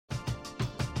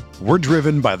We're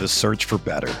driven by the search for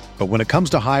better. But when it comes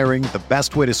to hiring, the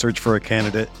best way to search for a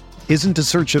candidate isn't to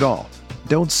search at all.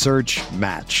 Don't search,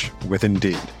 match with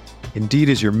Indeed. Indeed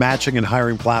is your matching and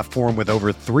hiring platform with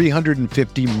over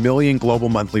 350 million global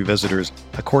monthly visitors,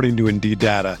 according to Indeed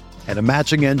data, and a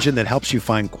matching engine that helps you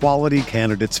find quality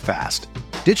candidates fast.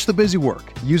 Ditch the busy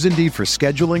work. Use Indeed for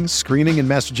scheduling, screening, and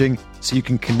messaging so you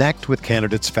can connect with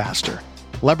candidates faster.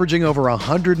 Leveraging over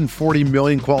 140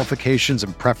 million qualifications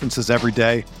and preferences every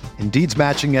day, Indeed's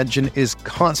matching engine is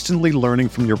constantly learning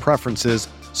from your preferences,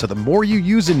 so the more you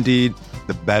use Indeed,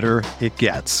 the better it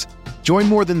gets. Join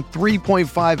more than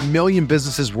 3.5 million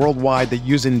businesses worldwide that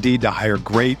use Indeed to hire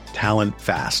great talent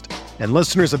fast. And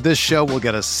listeners of this show will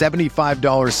get a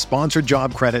 $75 sponsored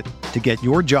job credit to get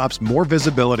your jobs more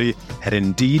visibility at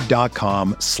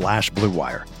Indeed.com/Blue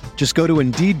Wire. Just go to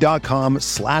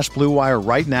Indeed.com/Blue Wire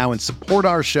right now and support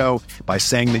our show by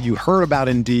saying that you heard about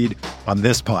Indeed on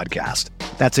this podcast.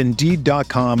 That's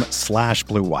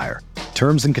Indeed.com/Blue Wire.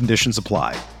 Terms and conditions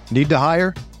apply. Need to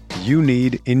hire? You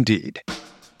need Indeed.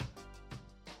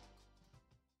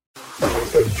 Mayo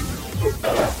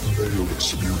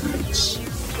Experience.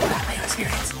 Mayo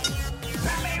Experience.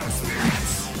 Mayo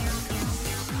Experience.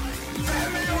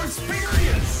 Mayo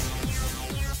Experience.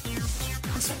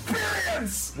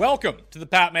 Experience. Welcome to the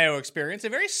Pat Mayo Experience, a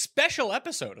very special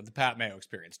episode of the Pat Mayo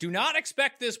Experience. Do not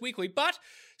expect this weekly, but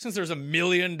since there's $1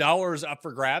 million up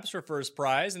for grabs for first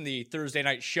prize in the Thursday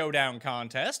Night Showdown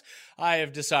contest, I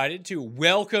have decided to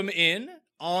welcome in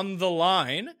on the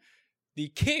line the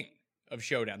king of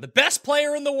Showdown, the best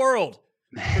player in the world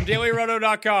from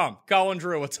DailyRoto.com. Colin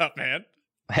Drew, what's up, man?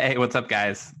 Hey, what's up,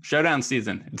 guys? Showdown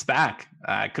season, it's back.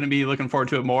 Couldn't be looking forward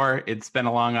to it more. It's been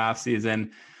a long off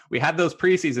season. We had those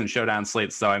preseason Showdown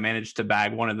slates, so I managed to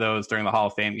bag one of those during the Hall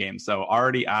of Fame game. So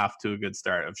already off to a good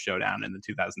start of Showdown in the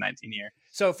 2019 year.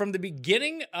 So from the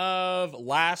beginning of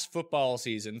last football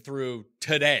season through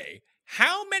today,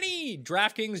 how many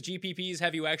DraftKings GPPs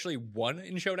have you actually won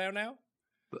in Showdown now?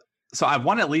 So I've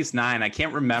won at least 9. I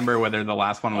can't remember whether the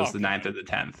last one was the 9th or the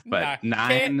 10th, but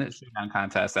 9 Showdown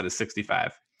contests out of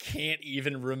 65. Can't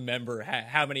even remember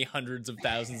how many hundreds of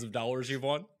thousands of dollars you've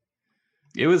won.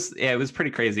 It was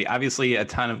pretty crazy. Obviously, a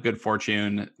ton of good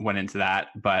fortune went into that,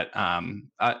 but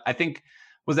I think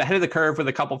was ahead of the curve with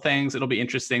a couple things. It'll be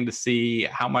interesting to see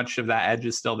how much of that edge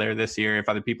is still there this year, if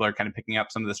other people are kind of picking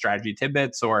up some of the strategy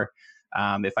tidbits, or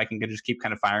if I can just keep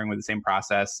kind of firing with the same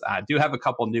process. I do have a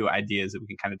couple new ideas that we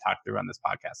can kind of talk through on this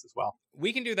podcast as well.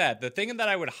 We can do that. The thing that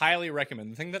I would highly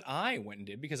recommend, the thing that I went and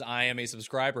did, because I am a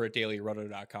subscriber at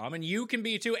DailyRoto.com, and you can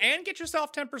be too, and get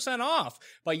yourself 10% off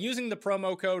by using the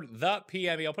promo code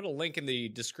THEPME. I'll put a link in the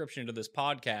description to this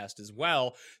podcast as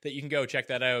well, that you can go check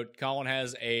that out. Colin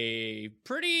has a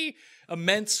pretty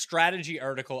immense strategy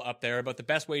article up there about the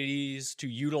best ways to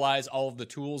utilize all of the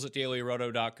tools at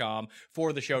DailyRoto.com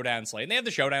for the Showdown slate. And they have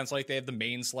the Showdown slate, they have the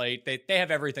main slate, they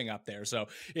have everything up there. So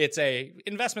it's a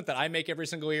investment that I make every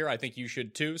single year. I think you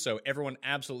should too. So everyone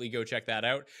absolutely go check that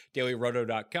out.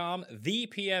 DailyRoto.com, the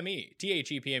PME,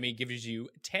 THEPME gives you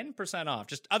 10% off.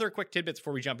 Just other quick tidbits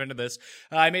before we jump into this.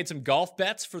 I made some golf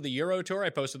bets for the Euro Tour. I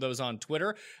posted those on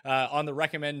Twitter on the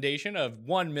recommendation of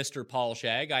one Mr. Paul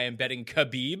Shag. I am betting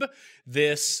Khabib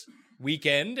this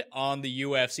weekend on the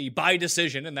UFC by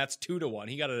decision, and that's 2-1.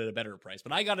 He got it at a better price,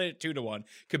 but I got it at 2-1.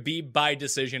 Khabib by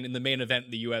decision in the main event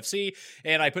in the UFC,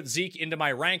 and I put Zeke into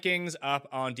my rankings up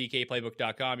on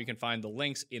DKPlaybook.com. You can find the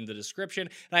links in the description.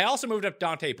 And I also moved up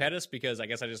Dante Pettis because I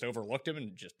guess I just overlooked him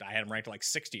and I had him ranked like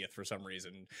 60th for some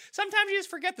reason. Sometimes you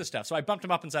just forget this stuff, so I bumped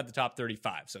him up inside the top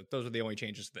 35. So those are the only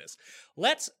changes to this.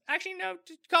 Let's actually no,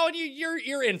 Colin,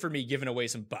 you're in for me giving away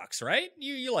some bucks, right?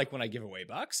 You like when I give away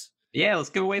bucks. Yeah, let's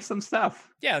give away some stuff.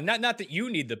 Yeah, not that you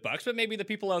need the bucks, but maybe the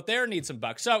people out there need some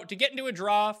bucks. So to get into a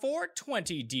draw for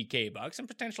 20 DK bucks and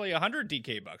potentially 100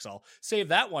 DK bucks, I'll save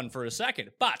that one for a second.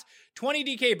 But 20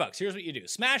 DK bucks, here's what you do.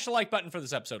 Smash the like button for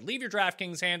this episode. Leave your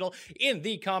DraftKings handle in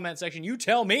the comment section. You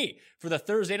tell me for the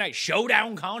Thursday Night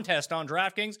Showdown contest on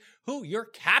DraftKings who your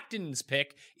captain's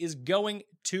pick is going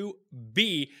to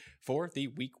be for the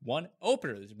week 1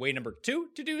 opener. Way number 2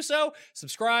 to do so.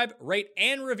 Subscribe, rate,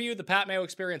 and review the Pat Mayo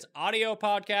Experience audio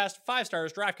podcast. 5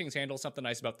 stars, DraftKings handle, something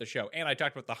nice about the show. And I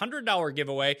talked about the $100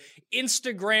 giveaway,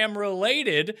 Instagram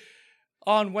related,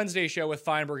 on Wednesday's show with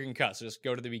Feinberg and Cuss. So just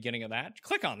go to the beginning of that.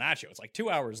 Click on that show. It's like 2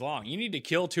 hours long. You need to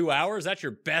kill 2 hours. That's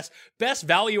your best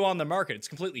value on the market. It's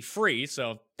completely free,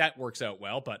 so that works out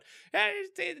well. But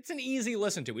it's an easy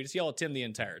listen to. We just yell at Tim the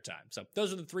entire time. So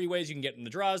those are the 3 ways you can get in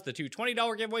the draws. The 2 $20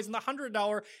 giveaways and the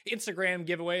 $100 Instagram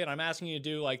giveaway. And I'm asking you to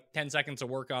do like 10 seconds of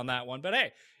work on that one. But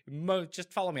hey,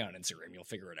 just follow me on Instagram. You'll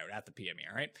figure it out at the PME,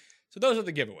 all right? So those are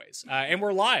the giveaways. And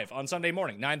we're live on Sunday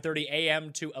morning, 9:30 a.m.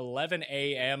 to 11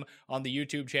 a.m. on the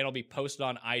YouTube channel. Be posted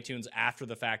on iTunes after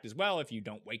the fact as well. If you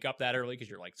don't wake up that early because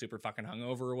you're like super fucking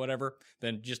hungover or whatever,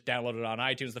 then just download it on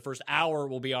iTunes. The first hour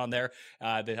will be on there.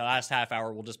 The last half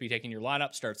hour will just be taking your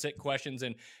lineup, start sit questions,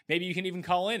 and maybe you can even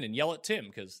call in and yell at Tim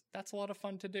because that's a lot of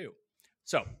fun to do.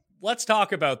 So let's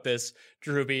talk about this,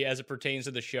 Drewby, as it pertains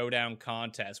to the Showdown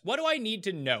contest. What do I need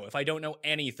to know if I don't know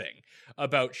anything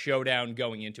about Showdown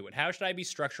going into it? How should I be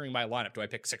structuring my lineup? Do I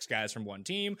pick 6 guys from one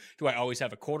team? Do I always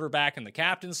have a quarterback in the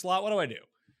captain slot? What do I do?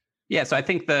 Yeah, so I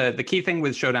think the key thing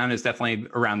with Showdown is definitely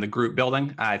around the group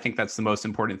building. I think that's the most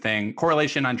important thing.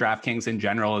 Correlation on DraftKings in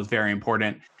general is very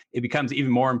important. It becomes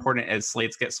even more important as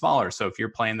slates get smaller. So if you're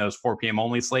playing those 4 p.m.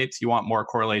 only slates, you want more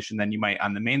correlation than you might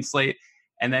on the main slate.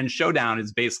 And then Showdown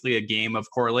is basically a game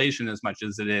of correlation as much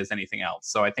as it is anything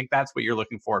else. So I think that's what you're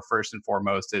looking for first and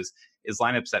foremost is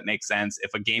lineups that make sense.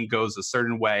 If a game goes a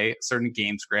certain way, a certain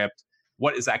game script,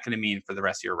 what is that going to mean for the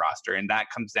rest of your roster? And that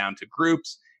comes down to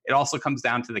groups. It also comes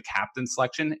down to the captain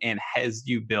selection. And as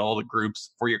you build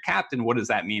groups for your captain, what does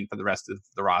that mean for the rest of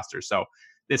the roster? So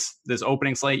this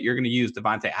opening slate, you're going to use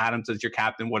Davante Adams as your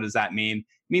captain. What does that mean? It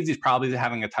means he's probably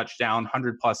having a touchdown,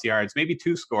 100+ yards, maybe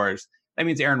 2 scores. That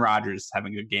means Aaron Rodgers is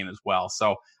having a good game as well.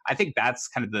 So I think that's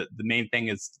kind of the main thing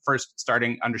is first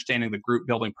understanding the group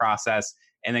building process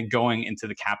and then going into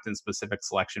the captain specific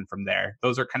selection from there.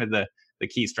 Those are kind of the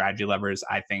key strategy levers,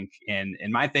 I think, in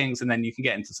my things. And then you can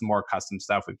get into some more custom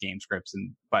stuff with game scripts.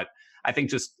 But I think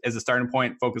just as a starting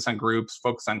point, focus on groups,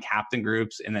 focus on captain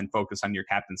groups, and then focus on your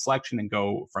captain selection and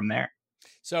go from there.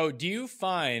 So do you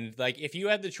find, like, if you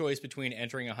had the choice between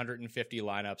entering 150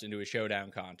 lineups into a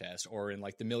Showdown contest or in,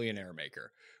 like, the Millionaire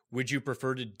Maker, would you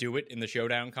prefer to do it in the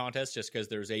Showdown contest just because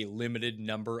there's a limited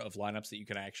number of lineups that you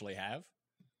can actually have?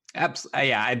 Absolutely.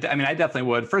 Yeah, I mean, I definitely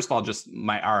would. First of all, just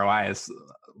my ROI is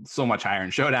so much higher in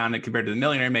Showdown compared to the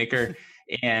Millionaire Maker.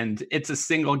 And it's a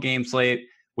single game slate.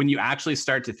 When you actually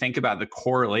start to think about the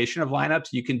correlation of lineups,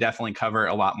 you can definitely cover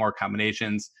a lot more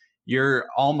combinations. You're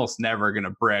almost never going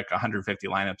to brick 150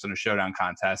 lineups in a Showdown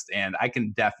contest. And I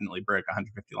can definitely brick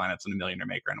 150 lineups in a Millionaire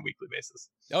Maker on a weekly basis.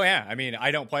 Oh, yeah. I mean, I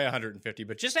don't play 150,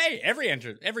 but just, hey, every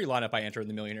lineup I enter in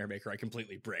the Millionaire Maker, I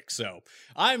completely brick. So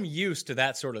I'm used to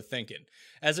that sort of thinking.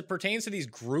 As it pertains to these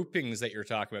groupings that you're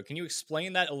talking about, can you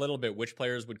explain that a little bit? Which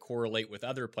players would correlate with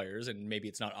other players? And maybe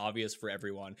it's not obvious for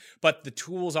everyone, but the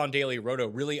tools on Daily Roto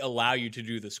really allow you to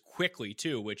do this quickly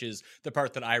too, which is the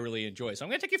part that I really enjoy. So I'm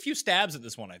going to take a few stabs at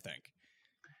this one, I think.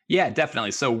 Yeah,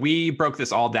 definitely. So we broke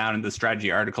this all down in the strategy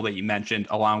article that you mentioned,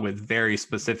 along with very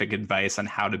specific advice on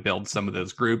how to build some of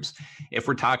those groups. If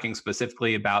we're talking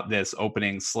specifically about this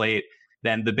opening slate,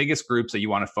 then the biggest groups that you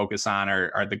want to focus on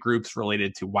are the groups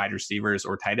related to wide receivers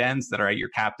or tight ends that are at your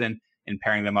captain and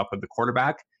pairing them up with the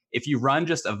quarterback. If you run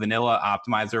just a vanilla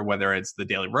optimizer, whether it's the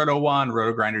Daily Roto one,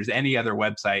 Roto Grinders, any other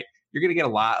website, you're going to get a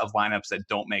lot of lineups that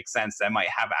don't make sense, that might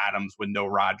have Adams with no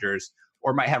Rodgers,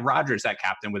 or might have Rodgers at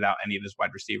captain without any of his wide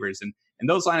receivers. And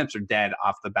those lineups are dead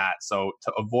off the bat. So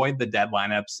to avoid the dead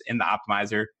lineups in the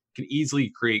optimizer, you can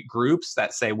easily create groups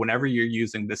that say, whenever you're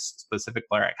using this specific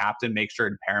player at captain, make sure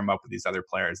to pair him up with these other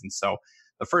players. And so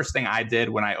the first thing I did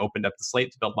when I opened up the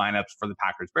slate to build lineups for the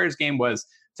Packers-Bears game was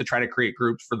to try to create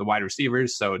groups for the wide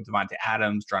receivers. So Davante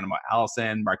Adams, Geronimo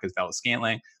Allison, Marquez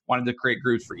Valdes-Scantling, wanted to create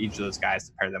groups for each of those guys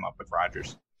to pair them up with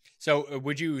Rodgers. So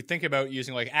would you think about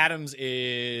using, like, Adams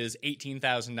is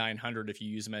 18,900 if you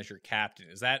use him as your captain?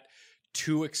 Is that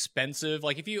too expensive?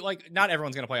 Like, if you, like, not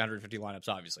everyone's going to play 150 lineups,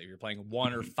 obviously. If you're playing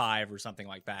 1 or 5 or something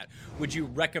like that, would you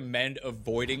recommend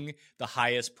avoiding the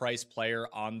highest priced player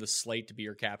on the slate to be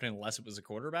your captain unless it was a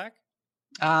quarterback?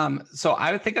 So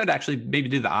I would think I'd actually maybe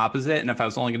do the opposite. And if I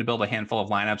was only going to build a handful of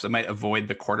lineups, I might avoid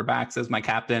the quarterbacks as my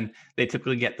captain. They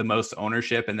typically get the most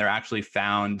ownership and they're actually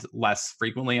found less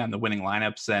frequently on the winning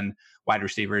lineups than wide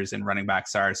receivers and running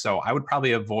backs are. So I would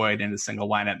probably avoid in a single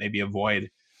lineup, maybe avoid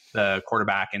the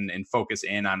quarterback and focus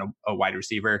in on a wide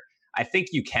receiver. I think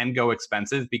you can go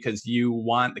expensive because you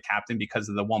want the captain, because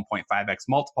of the 1.5x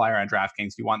multiplier on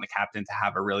DraftKings, you want the captain to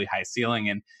have a really high ceiling,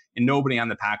 and nobody on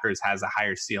the Packers has a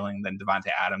higher ceiling than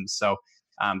Davante Adams. So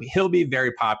he'll be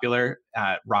very popular.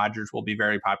 Rodgers will be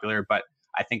very popular, but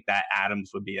I think that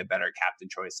Adams would be a better captain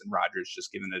choice than Rodgers,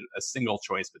 just given a single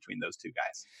choice between those two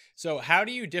guys. So how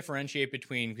do you differentiate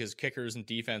between, because kickers and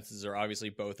defenses are obviously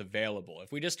both available.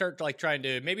 If we just start like trying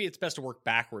to, maybe it's best to work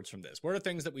backwards from this. What are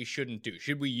things that we shouldn't do?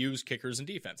 Should we use kickers and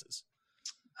defenses?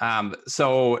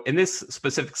 So in this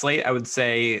specific slate, I would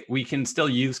say we can still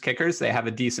use kickers. They have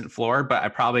a decent floor, but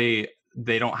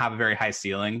they don't have a very high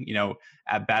ceiling. You know,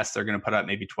 at best, they're going to put up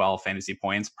maybe 12 fantasy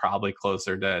points, probably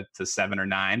closer to 7 or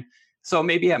 9. So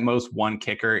maybe at most one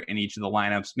kicker in each of the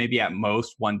lineups, maybe at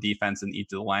most one defense in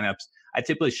each of the lineups. I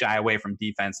typically shy away from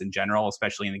defense in general,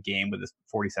 especially in a game with a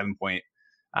 47-point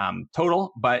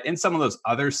total. But in some of those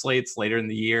other slates later in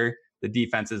the year, the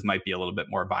defenses might be a little bit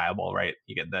more viable, right?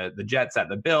 You get the Jets at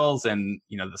the Bills and,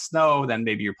 the snow, then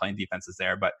maybe you're playing defenses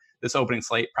there. But this opening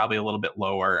slate, probably a little bit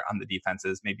lower on the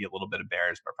defenses, maybe a little bit of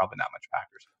Bears, but probably not much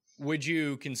Packers. Would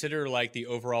you consider like the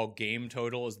overall game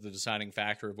total as the deciding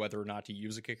factor of whether or not to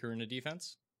use a kicker in a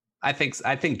defense? I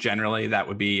think generally that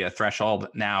would be a threshold.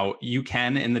 Now, you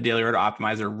can in the Daily Roto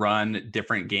Optimizer run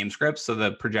different game scripts, so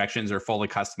the projections are fully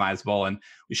customizable. And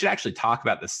we should actually talk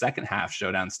about the second half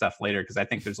showdown stuff later, because I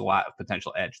think there's a lot of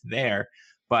potential edge there.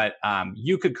 But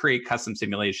you could create custom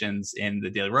simulations in the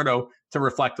Daily Roto to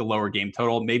reflect a lower game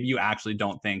total. Maybe you actually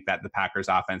don't think that the Packers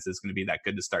offense is going to be that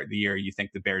good to start the year. You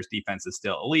think the Bears defense is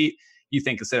still elite. You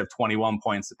think instead of 21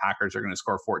 points, the Packers are going to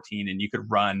score 14, and you could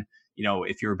run,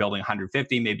 if you were building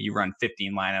 150, maybe you run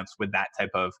 15 lineups with that type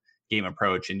of game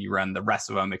approach, and you run the rest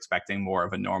of them expecting more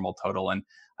of a normal total. And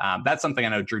that's something I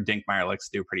know Drew Dinkmeyer likes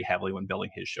to do pretty heavily when building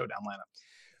his showdown lineup.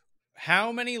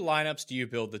 How many lineups do you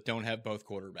build that don't have both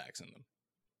quarterbacks in them?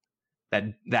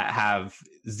 That have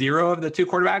zero of the two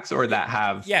quarterbacks, or that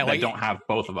don't have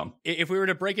both of them? If we were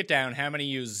to break it down, how many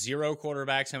use zero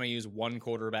quarterbacks, how many use one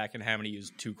quarterback, and how many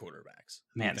use two quarterbacks?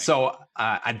 Man, so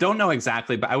I don't know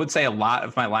exactly, but I would say a lot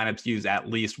of my lineups use at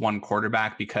least one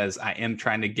quarterback, because I am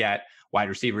trying to get wide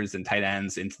receivers and tight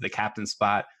ends into the captain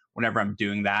spot. Whenever I'm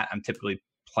doing that, I'm typically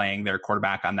playing their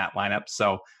quarterback on that lineup.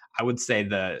 So I would say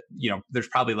there's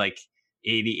probably like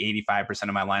 80-85%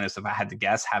 of my lineups, if I had to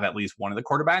guess, have at least one of the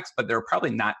quarterbacks, but there are probably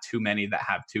not too many that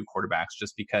have two quarterbacks,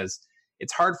 just because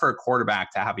it's hard for a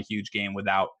quarterback to have a huge game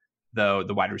without the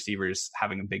wide receivers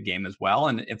having a big game as well.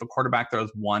 And if a quarterback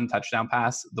throws one touchdown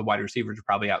pass, the wide receivers are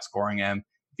probably outscoring him.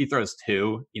 If he throws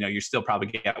two, you're still probably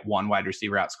get one wide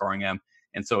receiver outscoring him.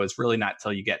 And so it's really not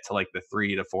till you get to like the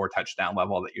 3 to 4 touchdown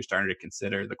level that you're starting to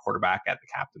consider the quarterback at the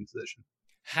captain position.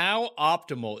 How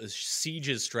optimal is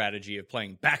Siege's strategy of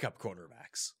playing backup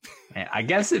quarterbacks? Man, I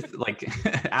guess if like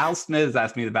Al Smith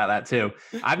asked me about that too.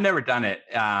 I've never done it.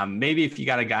 Maybe if you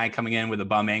got a guy coming in with a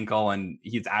bum ankle and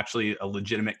he's actually a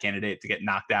legitimate candidate to get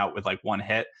knocked out with like one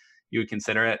hit, you would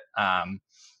consider it.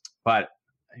 But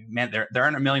man, there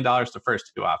aren't $1 million to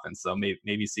first too often. So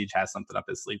maybe Siege has something up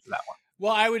his sleeve for that one.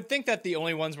 Well, I would think that the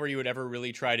only ones where you would ever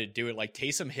really try to do it, like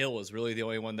Taysom Hill is really the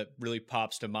only one that really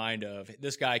pops to mind of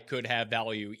this guy could have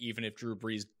value even if Drew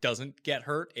Brees doesn't get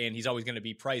hurt, and he's always going to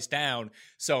be priced down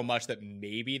so much that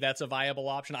maybe that's a viable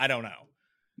option. I don't know.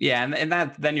 Yeah, and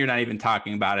that then you're not even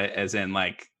talking about it as in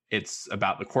like it's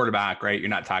about the quarterback, right? You're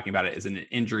not talking about it as an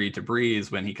injury to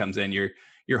Brees when he comes in.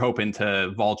 You're hoping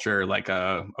to vulture like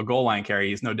a goal line carry.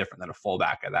 He's no different than a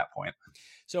fullback at that point.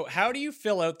 So how do you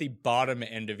fill out the bottom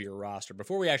end of your roster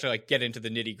before we actually get into the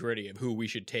nitty gritty of who we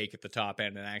should take at the top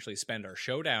end and actually spend our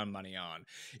showdown money on?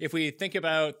 If we think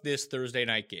about this Thursday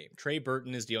night game, Trey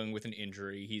Burton is dealing with an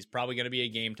injury. He's probably going to be a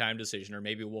game time decision, or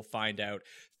maybe we'll find out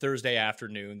Thursday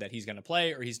afternoon that he's going to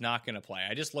play or he's not going to play.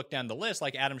 I just looked down the list,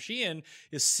 like Adam Sheehan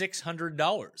is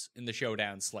 $600 in the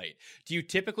showdown slate. Do you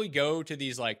typically go to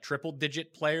these like triple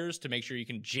digit players to make sure you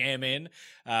can jam in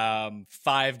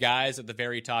 5 guys at the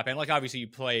very top end? Like obviously you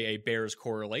play a Bears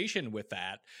correlation with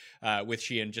that, with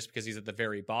Sheehan, just because he's at the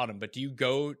very bottom. But do you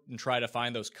go and try to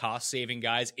find those cost-saving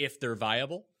guys if they're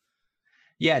viable?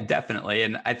 Yeah, definitely.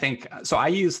 And I think, so I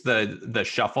use the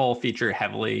shuffle feature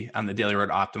heavily on the Daily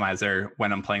Roto Optimizer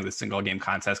when I'm playing the single game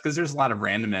contest, because there's a lot of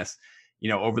randomness.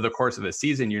 Over the course of a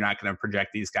season, you're not going to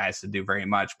project these guys to do very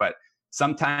much, but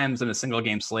sometimes in a single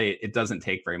game slate, it doesn't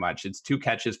take very much. It's 2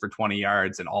 catches for 20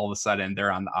 yards, and all of a sudden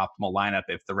they're on the optimal lineup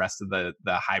if the rest of the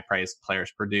high priced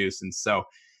players produce. And so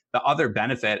the other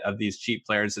benefit of these cheap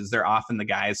players is they're often the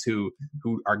guys who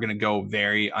are going to go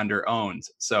very under owned.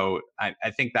 So I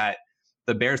think that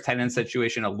the Bears tight end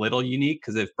situation a little unique,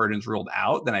 because if Burton's ruled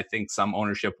out, then I think some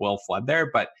ownership will flood there.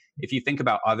 But if you think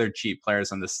about other cheap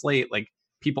players on the slate, like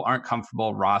people aren't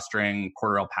comfortable rostering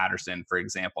Cordarrelle Patterson, for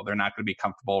example. They're not going to be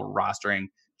comfortable rostering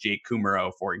Jake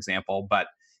Kumerow, for example. But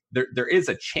there is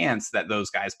a chance that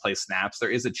those guys play snaps. There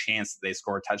is a chance that they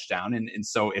score a touchdown. And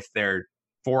so if they're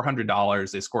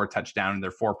 $400, they score a touchdown and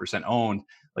they're 4% owned,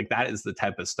 like that is the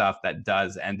type of stuff that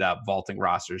does end up vaulting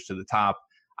rosters to the top.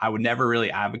 I would never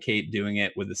really advocate doing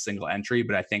it with a single entry,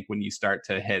 but I think when you start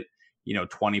to hit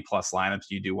 20 plus lineups,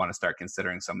 you do want to start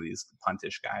considering some of these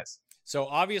puntish guys. So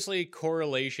obviously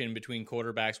correlation between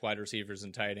quarterbacks, wide receivers,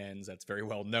 and tight ends, that's very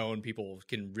well known. People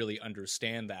can really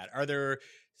understand that. Are there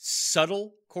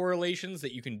subtle correlations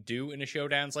that you can do in a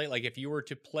showdown slate? Like if you were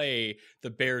to play the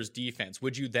Bears defense,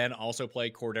 would you then also play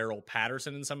Cordarrelle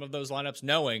Patterson in some of those lineups,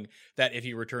 knowing that if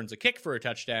he returns a kick for a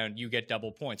touchdown, you get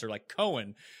double points? Or like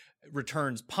Cohen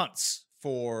returns punts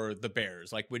for the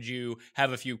Bears. Like, would you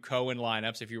have a few Cohen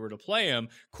lineups if you were to play him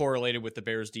correlated with the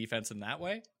Bears defense in that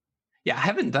way? Yeah, I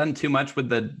haven't done too much with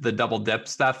the double dip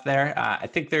stuff there. I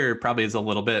think there probably is a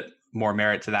little bit more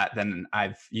merit to that than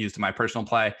I've used in my personal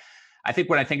play. I think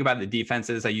when I think about the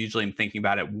defenses, I usually am thinking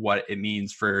about what it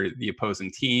means for the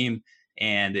opposing team.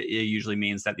 And it usually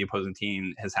means that the opposing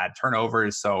team has had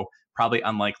turnovers. So probably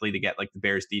unlikely to get like the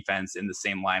Bears defense in the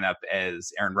same lineup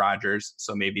as Aaron Rodgers.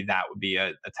 So maybe that would be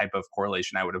a type of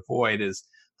correlation I would avoid, is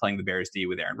playing the Bears D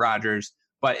with Aaron Rodgers.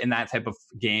 But in that type of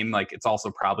game, like it's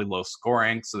also probably low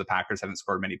scoring. So the Packers haven't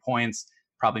scored many points.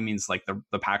 Probably means like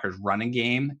the Packers running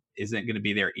game isn't going to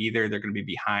be there either. They're going to be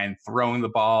behind throwing the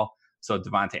ball. So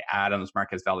Davante Adams,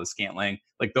 Marquez Valdes-Scantling,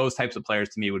 like those types of players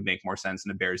to me would make more sense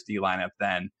in a Bears D lineup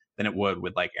than it would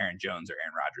with like Aaron Jones or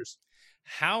Aaron Rodgers.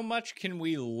 How much can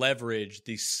we leverage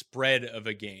the spread of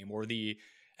a game, or the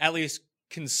at least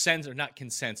consensus, or not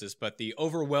consensus, but the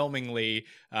overwhelmingly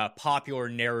popular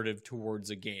narrative towards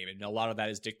a game? And a lot of that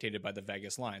is dictated by the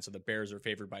Vegas line. So the Bears are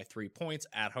favored by 3 points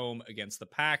at home against the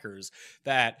Packers.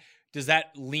 Does that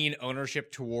lean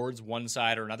ownership towards one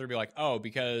side or another? Be like, oh,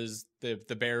 because the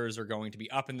Bears are going to be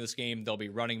up in this game, they'll be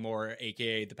running more,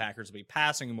 aka the Packers will be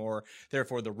passing more.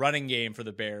 Therefore, the running game for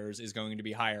the Bears is going to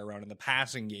be higher owned, and the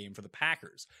passing game for the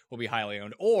Packers will be highly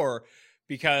owned. Or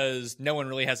because no one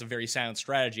really has a very sound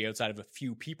strategy outside of a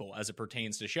few people as it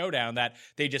pertains to Showdown, that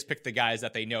they just pick the guys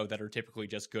that they know that are typically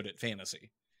just good at fantasy.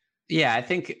 Yeah, I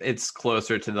think it's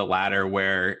closer to the latter,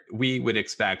 where we would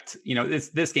expect,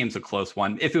 this game's a close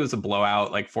one. If it was a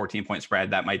blowout, like 14-point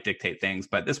spread, that might dictate things.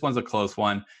 But this one's a close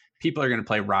one. People are going to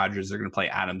play Rodgers. They're going to play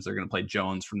Adams. They're going to play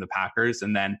Jones from the Packers.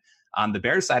 And then on the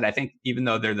Bears side, I think even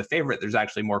though they're the favorite, there's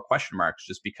actually more question marks,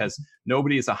 just because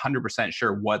nobody is 100%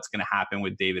 sure what's going to happen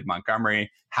with David Montgomery,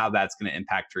 how that's going to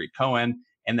impact Tariq Cohen.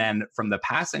 And then from the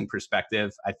passing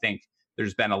perspective, I think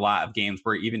there's been a lot of games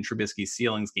where even Trubisky's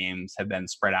ceilings games have been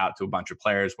spread out to a bunch of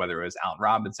players, whether it was Allen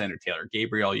Robinson or Taylor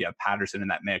Gabriel. You have Patterson in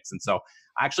that mix. And so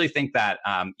I actually think that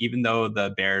even though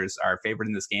the Bears are favored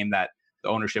in this game, that the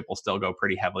ownership will still go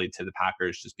pretty heavily to the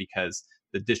Packers, just because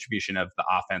the distribution of the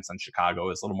offense on Chicago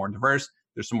is a little more diverse.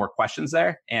 There's some more questions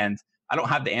there. And I don't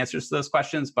have the answers to those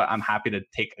questions, but I'm happy to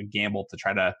take a gamble to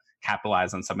try to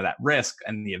capitalize on some of that risk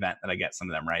in the event that I get some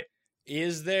of them right.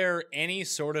 Is there any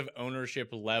sort of ownership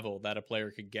level that a player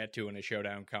could get to in a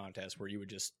showdown contest where you would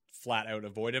just flat out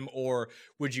avoid him? Or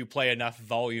would you play enough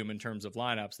volume in terms of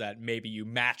lineups that maybe you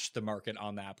match the market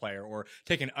on that player, or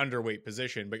take an underweight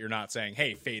position, but you're not saying,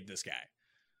 hey, fade this guy?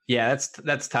 Yeah,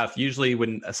 that's tough. Usually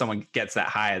when someone gets that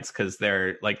high, it's because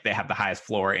they have the highest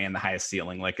floor and the highest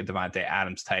ceiling, like a Davante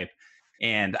Adams type.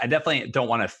 And I definitely don't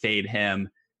want to fade him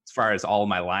as far as all of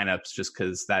my lineups, just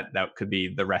because that could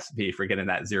be the recipe for getting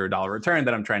that $0 return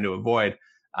that I'm trying to avoid.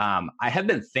 I have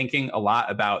been thinking a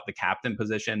lot about the captain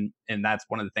position, and that's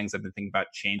one of the things I've been thinking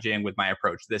about changing with my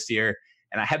approach this year.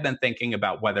 And I have been thinking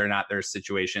about whether or not there's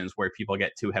situations where people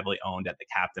get too heavily owned at the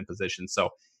captain position. So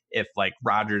if like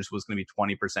Rodgers was going to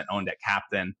be 20% owned at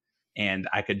captain, and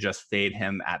I could just fade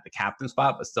him at the captain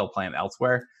spot, but still play him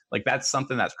elsewhere, like that's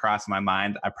something that's crossed my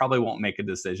mind. I probably won't make a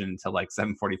decision until like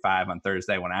 7:45 on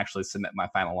Thursday when I actually submit my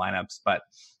final lineups. But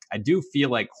I do feel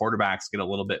like quarterbacks get a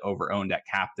little bit over owned at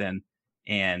captain,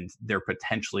 and there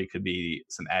potentially could be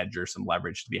some edge or some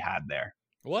leverage to be had there.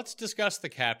 Well, let's discuss the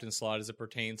captain slot as it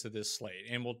pertains to this slate.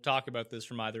 And we'll talk about this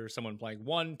from either someone playing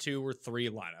 1, 2, or 3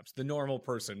 lineups, the normal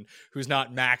person who's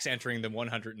not max entering the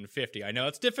 150. I know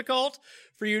it's difficult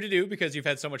for you to do because you've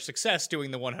had so much success doing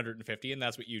the 150, and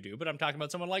that's what you do. But I'm talking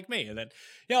about someone like me, and that,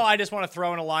 I just want to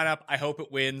throw in a lineup. I hope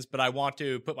it wins, but I want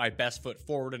to put my best foot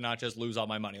forward and not just lose all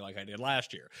my money like I did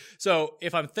last year. So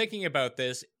if I'm thinking about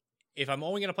this, if I'm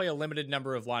only going to play a limited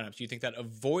number of lineups, do you think that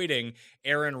avoiding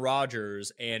Aaron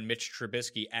Rodgers and Mitch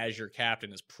Trubisky as your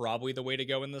captain is probably the way to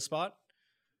go in this spot?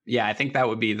 Yeah, I think that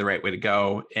would be the right way to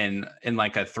go in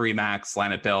like a 3 max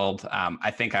lineup build.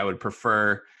 I think I would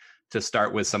prefer to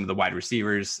start with some of the wide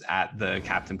receivers at the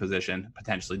captain position.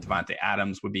 Potentially Davante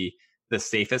Adams would be the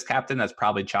safest captain. That's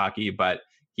probably chalky, but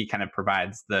he kind of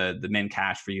provides the min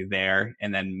cash for you there.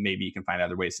 And then maybe you can find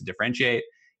other ways to differentiate.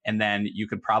 And then you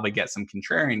could probably get some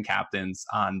contrarian captains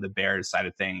on the Bears side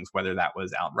of things, whether that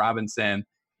was Allen Robinson,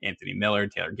 Anthony Miller,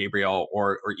 Taylor Gabriel,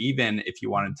 or even if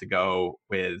you wanted to go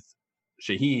with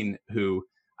Shaheen, who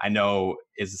I know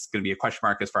is going to be a question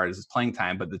mark as far as his playing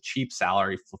time, but the cheap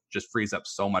salary just frees up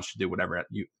so much to do whatever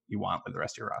you want with the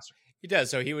rest of your roster. He does.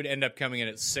 So he would end up coming in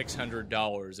at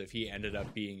 $600 if he ended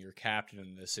up being your captain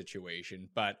in this situation.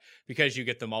 But because you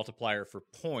get the multiplier for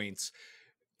points,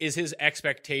 is his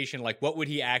expectation, like, what would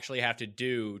he actually have to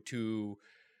do to,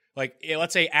 like,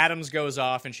 let's say Adams goes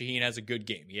off and Shaheen has a good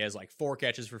game. He has like 4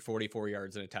 catches for 44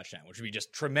 yards and a touchdown, which would be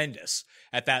just tremendous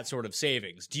at that sort of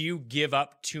savings. Do you give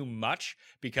up too much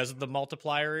because of the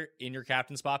multiplier in your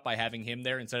captain spot by having him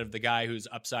there instead of the guy whose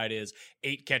upside is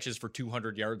 8 catches for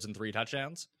 200 yards and 3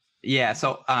 touchdowns? Yeah,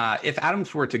 so if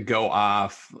Adams were to go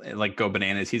off, like go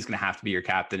bananas, he's going to have to be your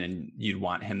captain and you'd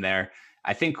want him there.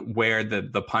 I think where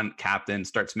the punt captain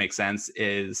starts to make sense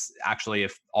is actually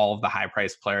if all of the high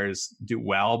priced players do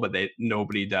well, but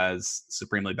nobody does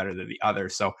supremely better than the other.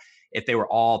 So if they were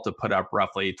all to put up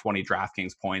roughly 20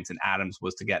 DraftKings points and Adams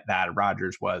was to get that,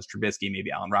 Rodgers was, Trubisky,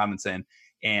 maybe Allen Robinson,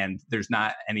 and there's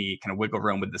not any kind of wiggle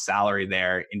room with the salary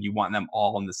there, and you want them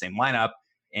all in the same lineup,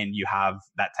 and you have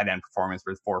that tight end performance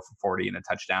with 4 for 40 and a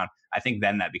touchdown, I think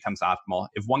then that becomes optimal.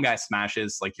 If one guy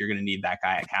smashes, like, you're going to need that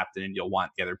guy at captain, and you'll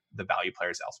want the value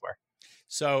players elsewhere.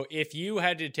 So if you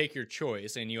had to take your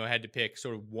choice and you had to pick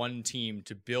sort of one team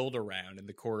to build around and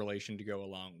the correlation to go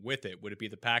along with it, would it be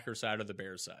the Packers side or the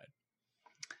Bears side?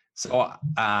 So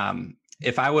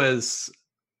if I was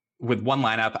with one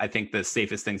lineup, I think the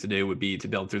safest thing to do would be to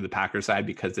build through the Packers side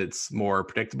because it's more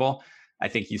predictable. I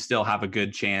think you still have a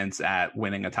good chance at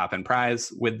winning a top end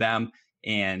prize with them,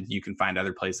 and you can find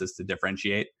other places to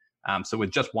differentiate. So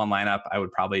with just one lineup, I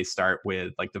would probably start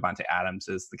with like Davante Adams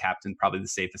as the captain, probably the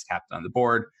safest captain on the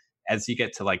board. As you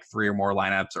get to like 3 or more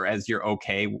lineups, or as you're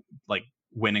okay, like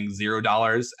winning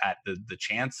 $0 at the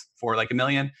chance for like $1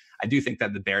 million, I do think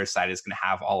that the Bears side is going to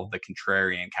have all of the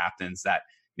contrarian captains that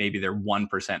maybe they're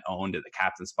 1% owned at the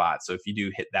captain spot. So if you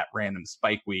do hit that random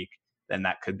spike week, then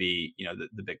that could be,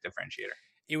 the big differentiator.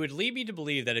 It would lead me to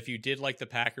believe that if you did like the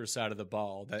Packers side of the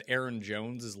ball, that Aaron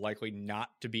Jones is likely not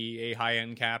to be a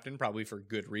high-end captain, probably for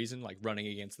good reason. Like, running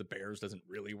against the Bears doesn't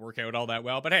really work out all that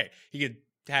well. But hey, he could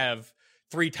have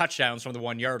 3 touchdowns from the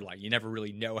 1-yard line. You never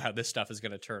really know how this stuff is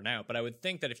going to turn out. But I would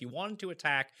think that if you wanted to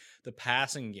attack the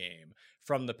passing game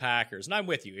from the Packers, and I'm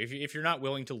with you, if you're not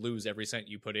willing to lose every cent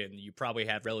you put in, you probably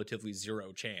have relatively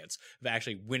 0 chance of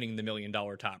actually winning the $1 million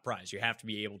top prize. You have to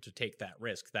be able to take that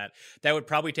risk. That would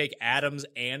probably take Adams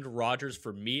and Rodgers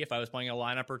for me if I was playing a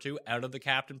lineup or 2 out of the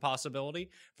captain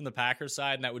possibility from the Packers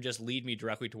side, and that would just lead me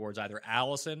directly towards either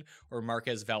Allison or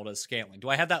Marquez Valdes-Scantling. Do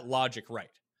I have that logic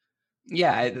right?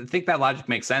 Yeah, I think that logic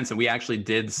makes sense. And we actually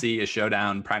did see a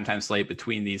showdown primetime slate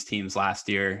between these teams last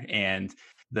year. And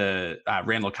the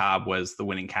Randall Cobb was the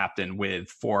winning captain with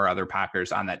 4 other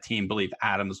Packers on that team. I believe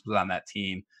Adams was on that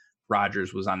team.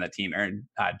 Rodgers was on that team. Aaron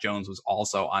Jones was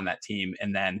also on that team.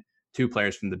 And then 2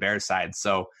 players from the Bears side.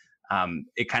 So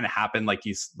it kind of happened like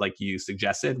you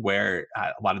suggested, where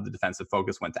a lot of the defensive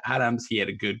focus went to Adams. He had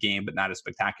a good game, but not a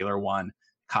spectacular one.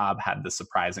 Cobb had the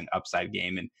surprising upside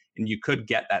game, and you could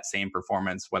get that same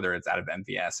performance whether it's out of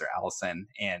MVS or Allison.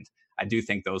 And I do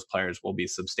think those players will be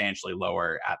substantially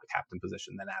lower at the captain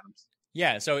position than Adams.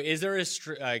 Yeah. So is there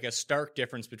a stark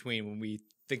difference between when we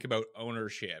think about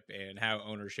ownership and how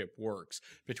ownership works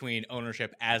between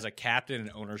ownership as a captain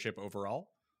and ownership overall?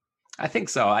 I think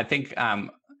so. I think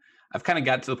I've kind of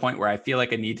got to the point where I feel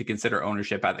like I need to consider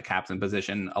ownership at the captain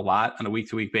position a lot on a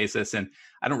week-to-week basis. And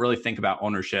I don't really think about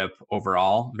ownership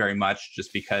overall very much,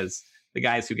 just because the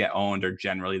guys who get owned are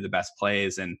generally the best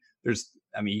plays. And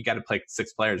you got to play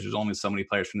 6 players. There's only so many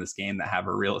players from this game that have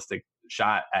a realistic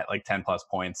shot at like 10 plus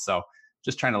points. So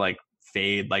just trying to like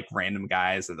fade like random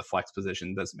guys at the flex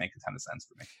position doesn't make a ton of sense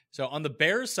for me. So on the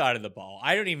Bears side of the ball,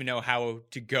 I don't even know how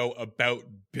to go about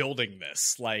building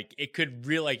this. Like, it could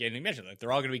really, and you mentioned, like,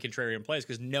 they're all going to be contrarian plays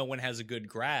because no one has a good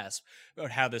grasp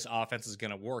about how this offense is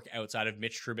going to work outside of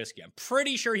Mitch Trubisky. I'm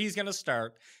pretty sure he's going to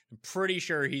start. I'm pretty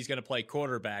sure he's going to play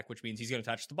quarterback, which means he's going to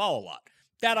touch the ball a lot.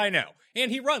 That I know. And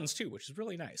he runs too, which is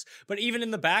really nice. But even in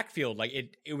the backfield, like,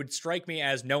 it would strike me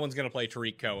as no one's going to play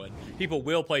Tariq Cohen. People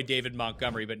will play David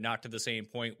Montgomery, but not to the same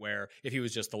point where if he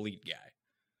was just the lead guy.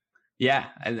 Yeah,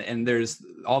 and there's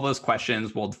all those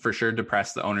questions will for sure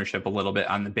depress the ownership a little bit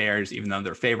on the Bears, even though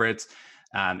they're favorites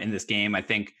in this game. I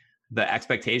think the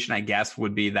expectation, I guess,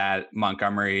 would be that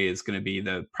Montgomery is going to be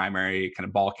the primary kind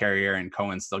of ball carrier and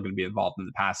Cohen's still going to be involved in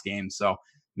the pass game. So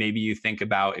maybe you think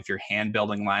about, if you're hand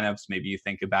building lineups, maybe you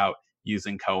think about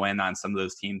using Cohen on some of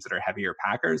those teams that are heavier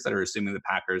Packers, that are assuming the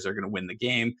Packers are going to win the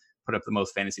game, put up the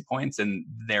most fantasy points, and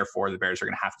therefore the Bears are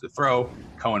going to have to throw.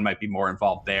 Cohen might be more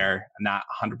involved there. I'm not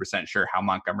 100% sure how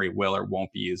Montgomery will or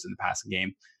won't be used in the passing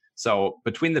game. So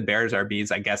between the Bears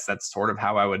RBs, I guess that's sort of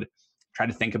how I would try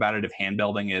to think about it. If hand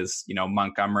building is,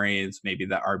 Montgomery is maybe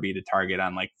the RB to target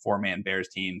on like 4-man Bears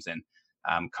teams, and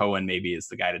Cohen maybe is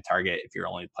the guy to target if you're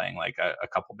only playing like a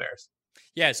couple Bears.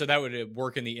 Yeah, so that would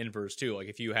work in the inverse too. Like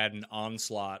if you had an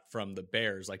onslaught from the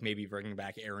Bears, like maybe bringing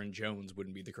back Aaron Jones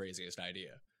wouldn't be the craziest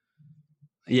idea.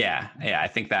 Yeah, I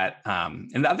think that.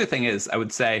 And the other thing is, I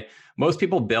would say most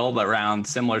people build around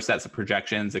similar sets of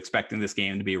projections, expecting this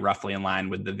game to be roughly in line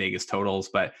with the Vegas totals.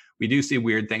 But we do see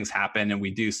weird things happen, and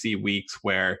we do see weeks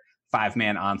where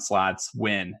 5-man onslaughts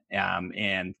win,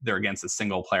 and they're against a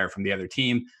single player from the other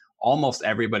team. Almost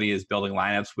everybody is building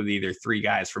lineups with either 3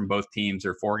 guys from both teams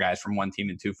or 4 guys from one team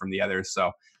and 2 from the other.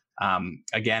 So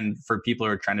again, for people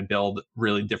who are trying to build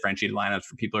really differentiated lineups,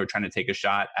 for people who are trying to take a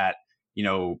shot at,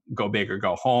 go big or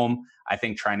go home, I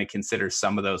think trying to consider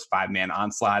some of those 5-man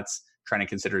onslaughts, trying to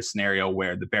consider a scenario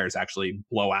where the Bears actually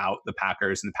blow out the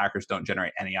Packers and the Packers don't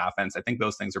generate any offense. I think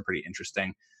those things are pretty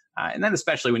interesting. And then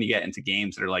especially when you get into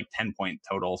games that are like 10-point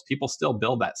totals, people still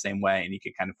build that same way, and you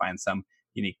can kind of find some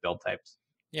unique build types.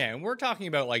 Yeah, and we're talking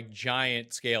about like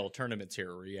giant scale tournaments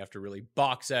here where you have to really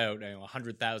box out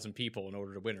 100,000 people in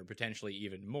order to win, or potentially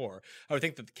even more. I would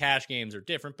think that the cash games are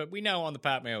different, but we know on the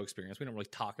Pat Mayo experience, we don't really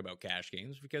talk about cash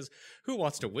games because who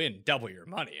wants to win double your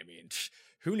money? I mean,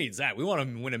 who needs that? We want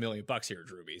to win $1 million here,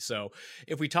 Drewby. So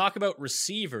if we talk about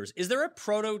receivers, is there a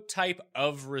prototype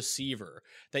of receiver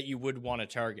that you would want to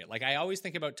target? Like I always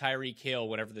think about Tyreek Hill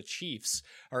whenever the Chiefs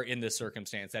are in this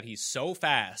circumstance, that he's so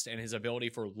fast and his ability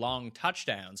for long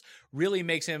touchdowns really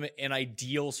makes him an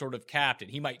ideal sort of captain.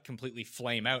 He might completely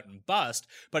flame out and bust,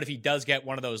 but if he does get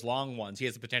one of those long ones, he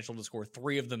has the potential to score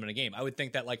 3 of them in a game. I would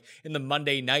think that like in the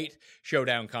Monday night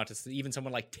showdown contest, that even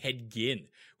someone like Ted Ginn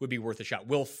would be worth a shot.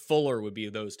 Will Fuller would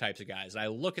be those types of guys. And I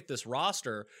look at this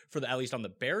roster for at least on the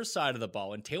Bears side of the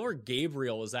ball, and Taylor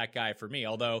Gabriel is that guy for me.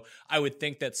 Although I would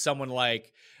think that someone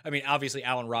like, obviously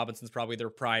Allen Robinson's probably their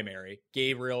primary.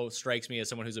 Gabriel strikes me as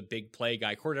someone who's a big play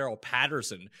guy. Cordero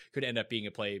Patterson could end up being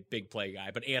a big play guy,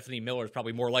 but Anthony Miller is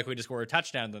probably more likely to score a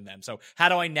touchdown than them. So how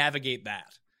do I navigate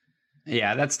that?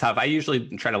 Yeah, that's tough. I usually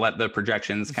try to let the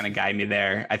projections kind of guide me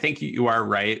there. I think you are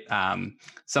right.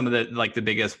 Some of the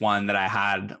biggest one that I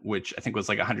had, which I think was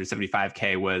like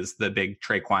 175K, was the big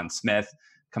Traquan Smith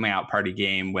coming out party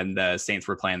game when the Saints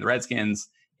were playing the Redskins,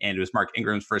 and it was Mark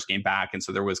Ingram's first game back. And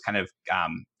so there was kind of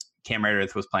Cam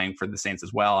Meredith was playing for the Saints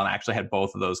as well. And I actually had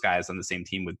both of those guys on the same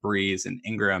team with Breeze and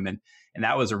Ingram. And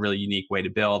that was a really unique way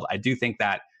to build. I do think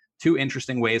that 2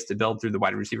 interesting ways to build through the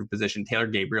wide receiver position. Taylor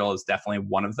Gabriel is definitely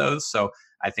one of those. So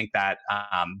I think that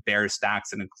Bears stacks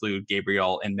that include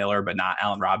Gabriel and Miller, but not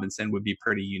Allen Robinson, would be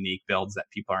pretty unique builds that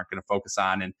people aren't going to focus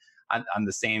on. And on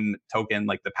the same token,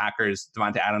 like the Packers,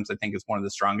 Devonta Adams, I think is one of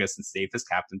the strongest and safest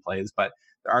captain plays, but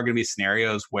there are going to be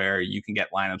scenarios where you can get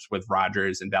lineups with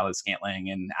Rodgers and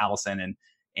Valdes-Scantling and Allison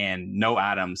and no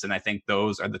Adams. And I think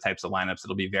those are the types of lineups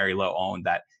that'll be very low owned,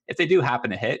 that if they do happen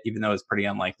to hit, even though it's pretty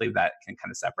unlikely, that can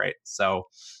kind of separate. So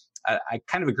I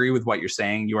kind of agree with what you're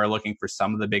saying. You are looking for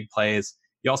some of the big plays.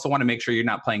 You also want to make sure you're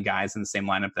not playing guys in the same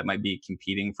lineup that might be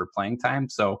competing for playing time.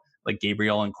 So like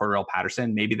Gabriel and Cordero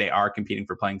Patterson, maybe they are competing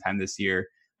for playing time this year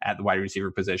at the wide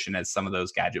receiver position as some of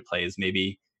those gadget plays.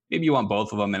 Maybe you want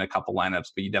both of them in a couple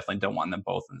lineups, but you definitely don't want them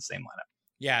both in the same lineup.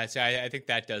 Yeah, so I think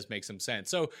that does make some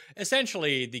sense. So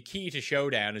essentially, the key to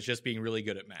Showdown is just being really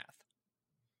good at math.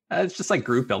 It's just like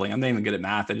group building. I'm not even good at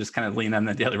math. I just kind of lean on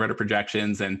the Daily Roto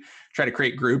projections and try to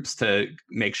create groups to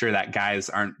make sure that guys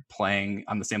aren't playing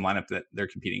on the same lineup that they're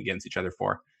competing against each other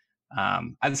for.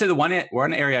 I'd say the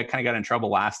one area I kind of got in trouble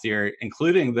last year,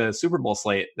 including the Super Bowl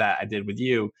slate that I did with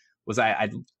you, was I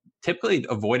typically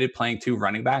avoided playing 2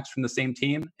 running backs from the same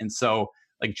team. And so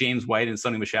like James White and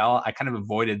Sony Michel, I kind of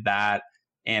avoided that.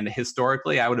 And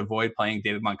historically, I would avoid playing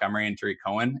David Montgomery and Tariq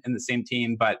Cohen in the same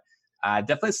team. But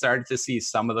definitely started to see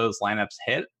some of those lineups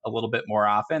hit a little bit more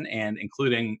often, and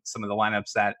including some of the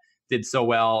lineups that did so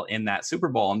well in that Super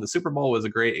Bowl. And the Super Bowl was a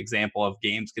great example of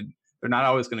games they're not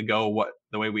always going to go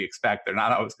the way we expect. They're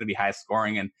not always going to be high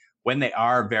scoring. And when they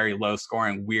are very low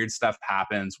scoring, weird stuff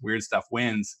happens, weird stuff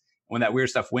wins. When that weird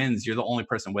stuff wins, you're the only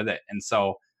person with it. And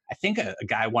so I think a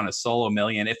guy won a solo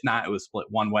million. If not, it was split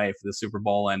one way for the Super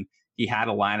Bowl. And he had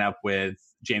a lineup with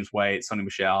James White, Sony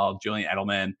Michel, Julian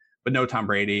Edelman, but no Tom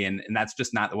Brady. And that's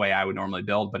just not the way I would normally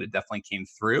build, but it definitely came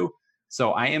through.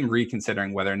 So I am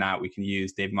reconsidering whether or not we can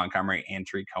use David Montgomery and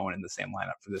Tariq Cohen in the same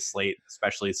lineup for this slate,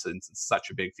 especially since it's such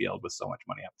a big field with so much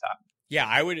money up top. Yeah,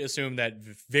 I would assume that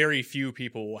very few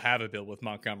people will have a build with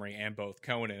Montgomery and both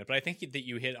Cohen in it. But I think that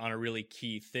you hit on a really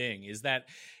key thing, is that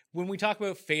when we talk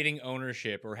about fading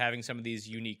ownership or having some of these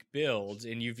unique builds,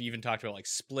 and you've even talked about like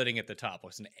splitting at the top,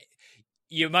 listen,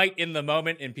 you might in the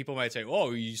moment, and people might say,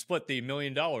 oh, you split the $1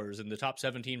 million in the top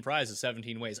 17 prizes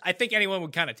 17 ways. I think anyone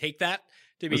would kind of take that,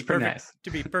 to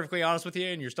be perfectly honest with you,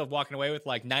 and you're still walking away with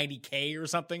like 90K or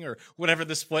something, or whatever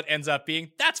the split ends up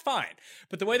being. That's fine.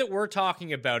 But the way that we're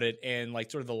talking about it, and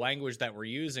like sort of the language that we're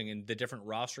using and the different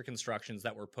roster constructions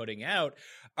that we're putting out,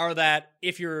 are that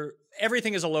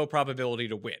everything is a low probability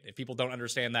to win. If people don't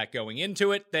understand that going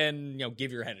into it, then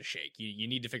give your head a shake. You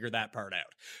need to figure that part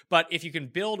out. But if you can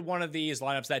build one of these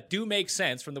lineups that do make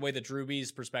sense from the way that Drew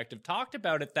B's perspective talked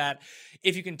about it, that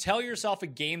if you can tell yourself a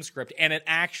game script and it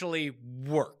actually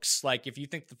works, like if you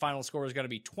think the final score is going to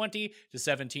be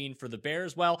 20-17 for the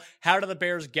Bears, well, how do the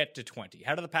Bears get to 20?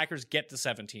 How do the Packers get to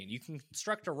 17? You can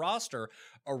construct a roster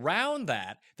around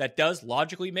that does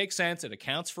logically make sense. It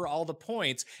accounts for all the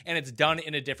points, and it's done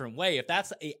in a different way. If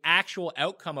that's the actual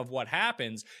outcome of what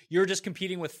happens, you're just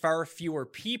competing with far fewer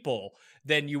people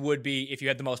than you would be if you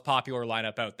had the most popular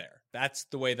lineup out there. That's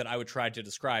the way that I would try to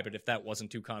describe it if that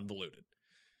wasn't too convoluted.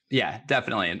 Yeah,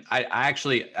 definitely. And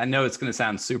I know it's going to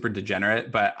sound super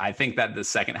degenerate, but I think that the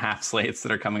second half slates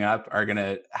that are coming up are going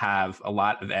to have a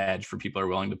lot of edge for people who are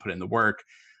willing to put in the work.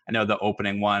 I know the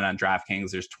opening one on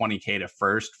DraftKings, there's 20K to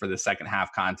first for the second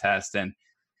half contest. And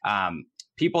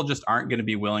people just aren't going to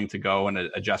be willing to go and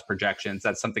adjust projections.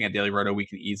 That's something at Daily Roto we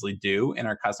can easily do in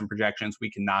our custom projections.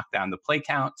 We can knock down the play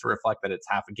count to reflect that it's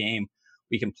half a game.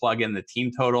 We can plug in the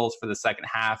team totals for the second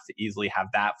half to easily have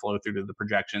that flow through to the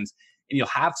projections. And you'll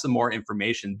have some more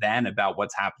information then about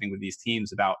what's happening with these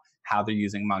teams, about how they're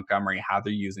using Montgomery, how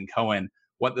they're using Cohen,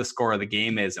 what the score of the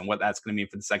game is, and what that's going to mean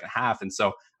for the second half. And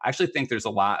so I actually think there's a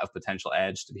lot of potential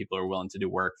edge to people who are willing to do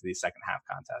work for these second half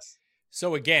contests.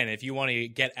 So again, if you want to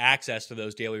get access to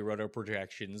those Daily Roto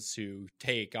projections to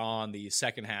take on the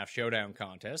second half showdown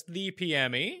contest, the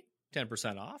PME,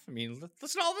 10% off. I mean,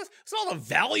 listen to all the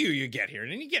value you get here.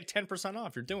 And then you get 10%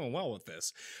 off. You're doing well with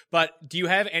this. But do you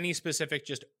have any specific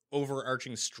just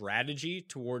overarching strategy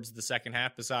towards the second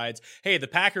half besides, hey, the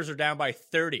Packers are down by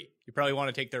 30. You probably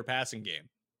want to take their passing game.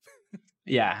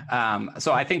 Yeah.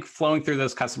 So I think flowing through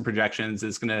those custom projections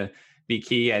is going to be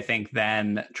key. I think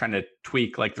then trying to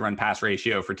tweak like the run pass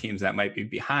ratio for teams that might be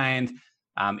behind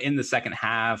in the second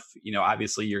half.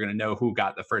 Obviously you're going to know who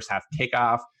got the first half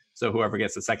kickoff. So whoever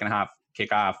gets the second half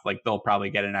kickoff, like they'll probably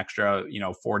get an extra,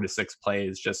 4 to 6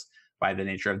 plays just by the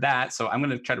nature of that. So I'm going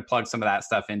to try to plug some of that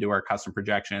stuff into our custom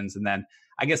projections. And then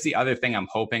I guess the other thing I'm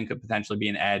hoping could potentially be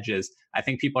an edge is I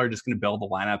think people are just going to build the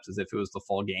lineups as if it was the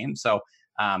full game. So,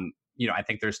 I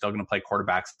think they're still going to play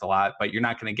quarterbacks a lot, but you're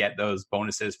not going to get those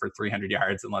bonuses for 300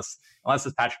 yards unless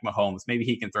it's Patrick Mahomes. Maybe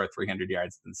he can throw 300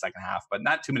 yards in the second half, but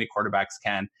not too many quarterbacks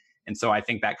can. And so I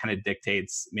think that kind of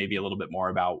dictates maybe a little bit more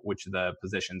about which of the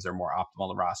positions are more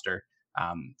optimal to roster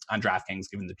on DraftKings,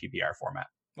 given the PPR format.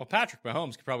 Well, Patrick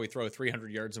Mahomes could probably throw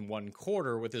 300 yards in one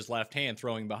quarter with his left hand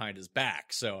throwing behind his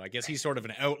back. So I guess he's sort of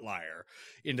an outlier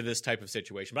into this type of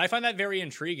situation. But I find that very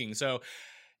intriguing. So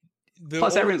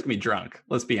plus everyone's going to be drunk.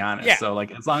 Let's be honest. Yeah. So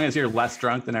like as long as you're less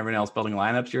drunk than everyone else building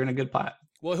lineups, you're in a good pot.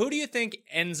 Well, who do you think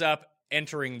ends up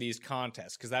entering these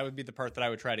contests? Because that would be the part that I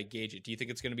would try to gauge it. Do you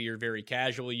think it's going to be your very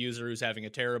casual user who's having a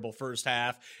terrible first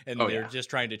half and they're just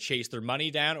trying to chase their money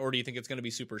down? Or do you think it's going to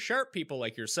be super sharp people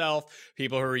like yourself,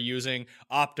 people who are using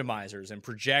optimizers and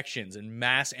projections and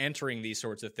mass entering these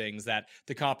sorts of things, that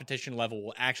the competition level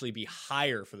will actually be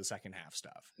higher for the second half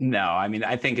stuff? No, I mean,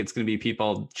 I think it's going to be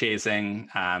people chasing.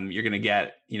 You're going to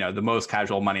get, the most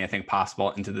casual money I think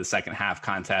possible into the second half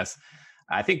contest.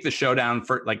 I think the showdown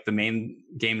for like the main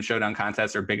game showdown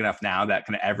contests are big enough now that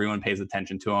kind of everyone pays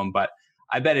attention to them. But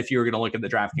I bet if you were going to look at the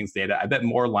DraftKings data, I bet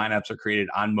more lineups are created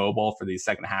on mobile for these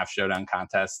second half showdown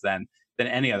contests than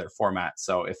any other format.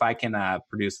 So if I can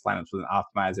produce lineups with an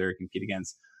optimizer, compete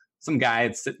against some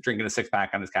guy drinking a 6-pack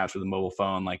on his couch with a mobile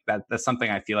phone, like that's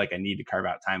something I feel like I need to carve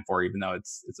out time for, even though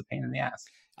it's a pain in the ass.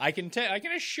 I can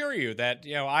assure you that,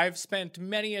 I've spent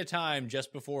many a time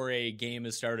just before a game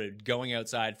has started going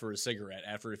outside for a cigarette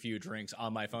after a few drinks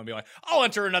on my phone, be like, I'll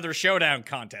enter another showdown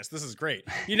contest. This is great.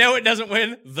 It doesn't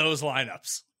win? Those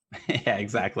lineups. Yeah,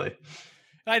 exactly.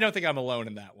 I don't think I'm alone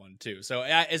in that one too. So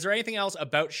is there anything else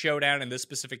about Showdown and this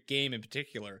specific game in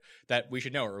particular that we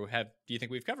should know, or do you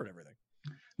think we've covered everything?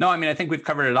 No, I mean, I think we've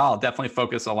covered it all. Definitely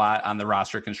focus a lot on the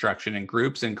roster construction and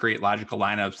groups and create logical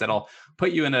lineups that'll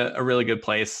put you in a really good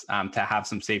place to have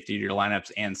some safety to your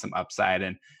lineups and some upside.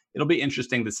 And it'll be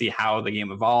interesting to see how the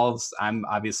game evolves. I'm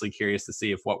obviously curious to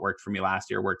see if what worked for me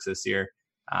last year works this year.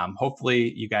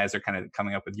 Hopefully you guys are kind of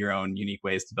coming up with your own unique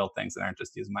ways to build things that aren't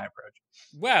just using my approach.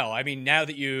 Well, I mean, now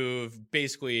that you've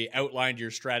basically outlined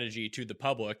your strategy to the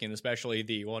public, and especially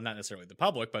not necessarily the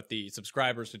public, but the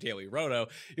subscribers to Daily Roto,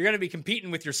 you're going to be competing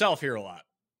with yourself here a lot.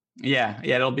 Yeah,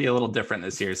 it'll be a little different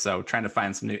this year. So trying to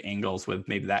find some new angles with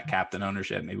maybe that captain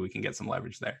ownership, maybe we can get some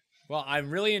leverage there. Well, I'm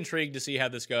really intrigued to see how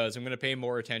this goes. I'm going to pay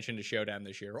more attention to Showdown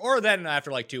this year. Or then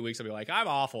after like 2 weeks, I'll be like, I'm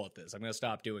awful at this. I'm going to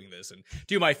stop doing this and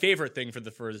do my favorite thing for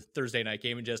the first Thursday night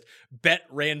game and just bet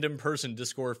random person to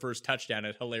score first touchdown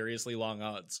at hilariously long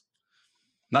odds.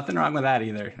 Nothing wrong with that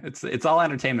either. It's all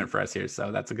entertainment for us here,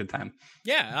 so that's a good time.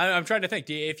 Yeah, I'm trying to think.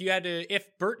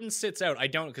 If Burton sits out, I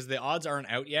don't, because the odds aren't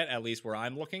out yet, at least where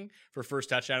I'm looking for first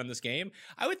touchdown in this game.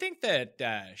 I would think that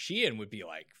Sheehan would be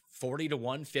like 40-1,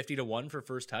 50-1 for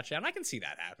first touchdown. I can see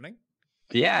that happening.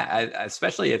 Yeah,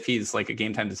 especially if he's like a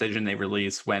game time decision they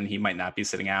release when he might not be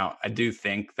sitting out. I do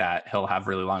think that he'll have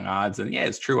really long odds. And yeah,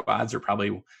 his true odds are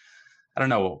probably, I don't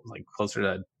know, like closer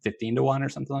to 15-1 or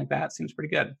something like that. Seems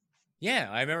pretty good. Yeah,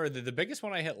 I remember the biggest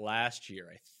one I hit last year,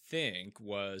 I think,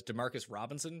 was DeMarcus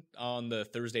Robinson on the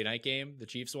Thursday night game, the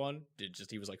Chiefs one.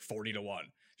 He was like 40-1.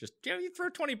 Just, you throw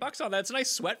 $20 on that. It's a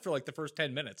nice sweat for like the first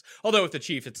 10 minutes. Although with the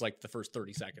Chiefs, it's like the first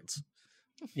 30 seconds.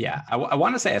 Yeah, I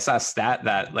want to say I saw a stat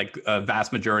that like a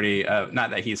vast majority of,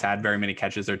 not that he's had very many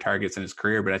catches or targets in his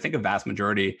career, but I think a vast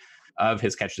majority of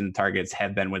his catches and targets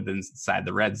have been within inside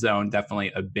the red zone.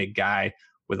 Definitely a big guy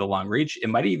with a long reach. It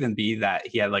might even be that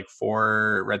he had like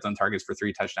 4 red zone targets for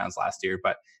 3 touchdowns last year.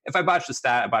 But if I botched the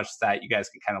stat, You guys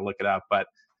can kind of look it up. But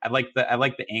I like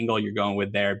the angle you're going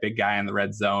with there. Big guy in the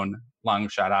red zone, long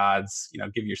shot odds,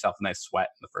 give yourself a nice sweat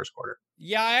in the first quarter.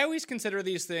 Yeah, I always consider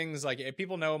these things, like, if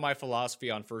people know my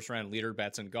philosophy on first round leader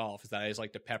bets in golf, is that I just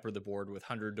like to pepper the board with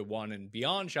 100-1 and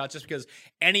beyond shots, just because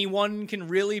anyone can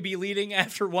really be leading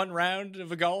after one round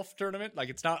of a golf tournament. Like,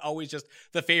 it's not always just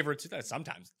the favorites.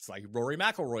 Sometimes it's like Rory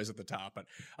McIlroy's at the top, but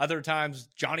other times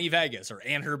Johnny Vegas or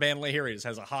Anher Lahiri just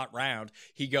has a hot round.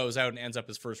 He goes out and ends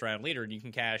up as first round leader, and you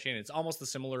can cash in. It's almost a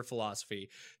similar philosophy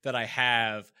that I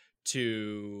have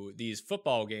to these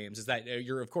football games, is that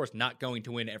you're of course not going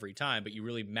to win every time, but you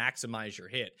really maximize your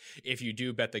hit if you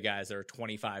do bet the guys that are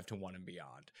 25-1 and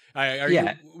beyond.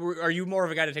 Are you more of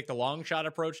a guy to take the long shot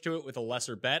approach to it with a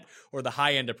lesser bet, or the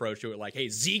high end approach to it, like, hey,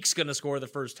 Zeke's going to score the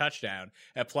first touchdown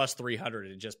at plus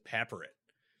 300 and just pepper it?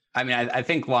 I mean, I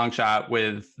think long shot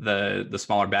with the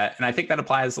smaller bet, and I think that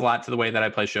applies a lot to the way that I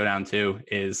play Showdown too,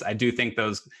 is I do think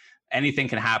anything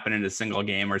can happen in a single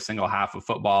game or a single half of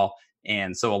football.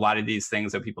 And so a lot of these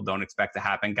things that people don't expect to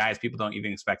happen, guys people don't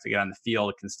even expect to get on the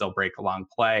field, can still break a long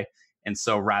play. And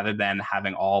so rather than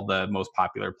having all the most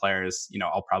popular players,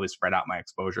 I'll probably spread out my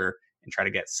exposure and try to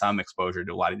get some exposure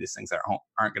to a lot of these things that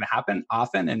aren't going to happen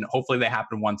often. And hopefully they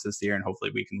happen once this year, and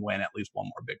hopefully we can win at least one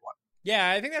more big one.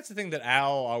 Yeah, I think that's the thing that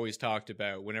Al always talked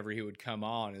about whenever he would come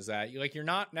on, is that you're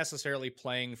not necessarily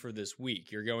playing for this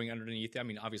week. You're going underneath. I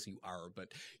mean, obviously you are,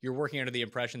 but you're working under the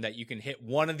impression that you can hit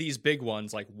one of these big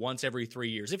ones like once every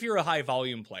 3 years. If you're a high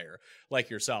volume player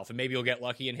like yourself, and maybe you'll get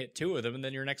lucky and hit 2 of them, and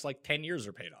then your next like 10 years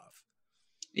are paid off.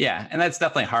 Yeah, and that's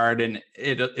definitely hard, and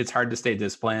it's hard to stay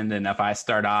disciplined. And if I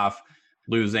start off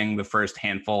losing the first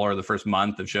handful or the first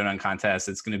month of Showdown contests,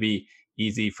 it's going to be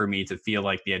easy for me to feel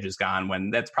like the edge is gone, when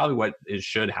that's probably what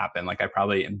should happen. Like, I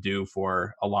probably am due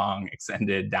for a long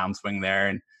extended downswing there,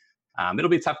 and it'll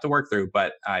be tough to work through.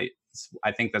 But I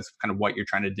think that's kind of what you're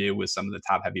trying to do with some of the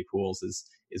top heavy pools, is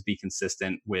be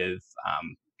consistent with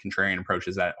contrarian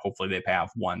approaches that hopefully they pay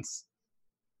off once.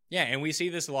 Yeah, and we see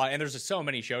this a lot, and there's so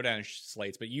many Showdown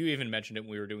slates, but you even mentioned it when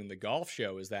we were doing the golf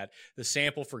show, is that the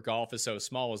sample for golf is so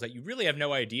small, is that you really have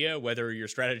no idea whether your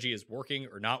strategy is working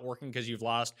or not working, because you've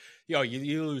lost, you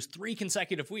lose 3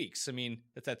 consecutive weeks. I mean,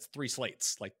 that's 3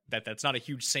 slates. Like, that's not a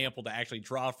huge sample to actually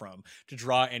draw from, to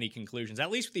draw any conclusions. At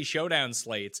least with these Showdown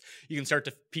slates, you can start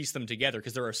to piece them together,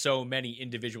 because there are so many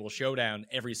individual Showdown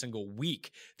every single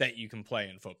week that you can play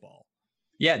in football.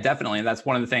 Yeah, definitely. And that's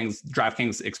one of the things.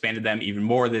 DraftKings expanded them even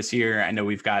more this year. I know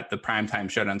we've got the primetime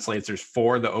Showdown slates. There's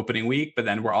 4 the opening week, but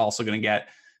then we're also going to get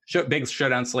big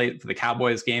Showdown slate for the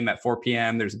Cowboys game at 4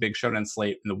 p.m. There's a big Showdown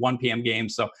slate in the 1 p.m. game.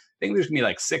 So I think there's going to be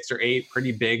like 6 or 8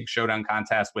 pretty big Showdown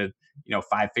contests with,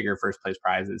 5-figure first place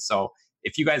prizes. So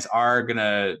if you guys are going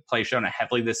to play Showdown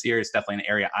heavily this year, it's definitely an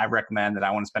area I recommend, that I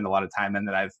want to spend a lot of time in,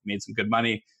 that I've made some good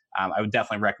money. I would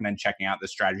definitely recommend checking out the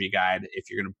strategy guide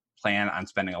if you're going to plan on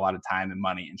spending a lot of time and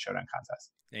money in Showdown contests.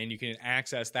 And you can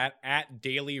access that at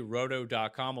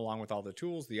dailyroto.com, along with all the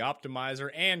tools, the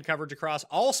optimizer, and coverage across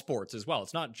all sports as well.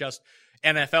 It's not just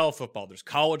NFL football. There's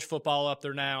college football up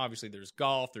there now. Obviously, there's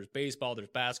golf, there's baseball, there's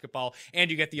basketball,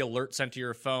 and you get the alert sent to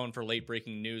your phone for late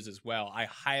breaking news as well. I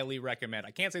highly recommend,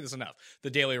 I can't say this enough, the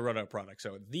Daily Roto product.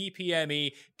 So the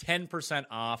PME, 10%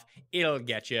 off. It'll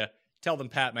get you tell them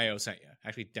Pat Mayo sent you.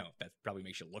 Actually, don't. That probably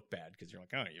makes you look bad because you're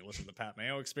like, oh, you listen to the Pat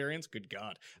Mayo Experience? Good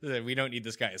God. We don't need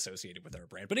this guy associated with our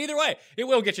brand. But either way, it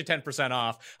will get you 10%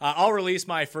 off. I'll release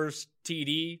my first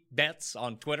TD bets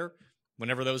on Twitter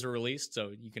whenever those are released.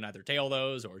 So you can either tail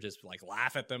those or just like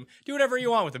laugh at them. Do whatever you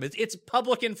want with them. It's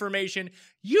public information.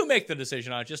 You make the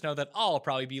decision on it. Just know that I'll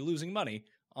probably be losing money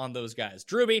on those guys.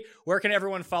 Drewby, where can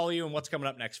everyone follow you and what's coming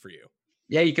up next for you?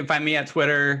 Yeah, you can find me at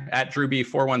Twitter at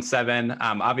Drewby417.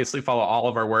 Obviously, follow all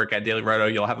of our work at Daily Roto.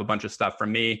 You'll have a bunch of stuff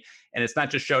from me. And it's not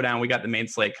just Showdown. We got the main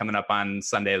slate coming up on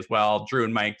Sunday as well. Drew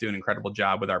and Mike do an incredible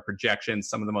job with our projections,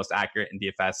 some of the most accurate in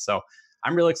DFS. So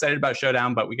I'm really excited about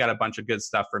Showdown, but we got a bunch of good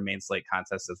stuff for main slate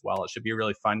contests as well. It should be a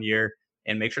really fun year.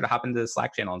 And make sure to hop into the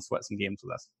Slack channel and sweat some games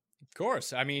with us. Of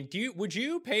course. I mean, would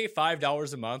you pay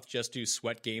 $5 a month just to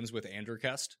sweat games with Andrew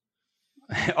Cust?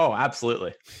 Oh,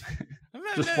 absolutely.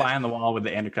 Just fly on the wall with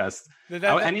the Andercust.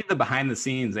 I need the behind the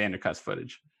scenes Andercust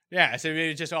footage. Yeah,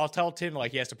 so I'll tell Tim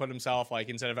like he has to put himself like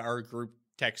instead of our group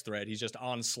text thread, he's just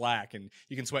on Slack, and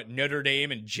you can sweat Notre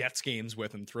Dame and Jets games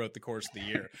with him throughout the course of the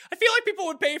year. I feel like people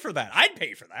would pay for that. I'd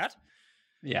pay for that.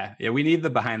 Yeah, we need the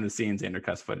behind the scenes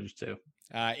Andercust footage too.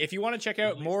 If you want to check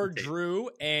out more Drew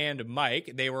and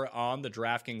Mike, they were on the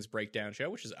DraftKings Breakdown Show,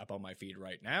 which is up on my feed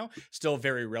right now. Still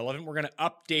very relevant. We're going to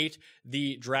update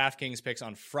the DraftKings picks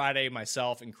on Friday,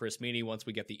 myself and Chris Meany, once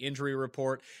we get the injury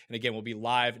report. And again, we'll be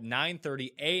live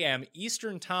 9:30 a.m.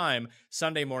 Eastern Time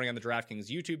Sunday morning on the DraftKings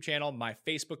YouTube channel, my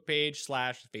Facebook page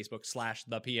 /the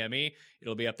PME.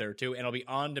 It'll be up there too. And it'll be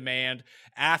on demand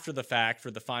after the fact for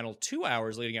the final 2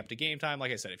 hours leading up to game time.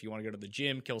 Like I said, if you want to go to the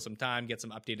gym, kill some time, get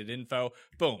some updated info,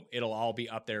 boom, it'll all be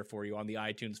up there for you on the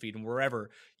iTunes feed and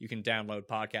wherever you can download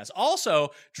podcasts. Also,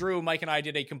 Drew, Mike, and I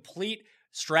did a complete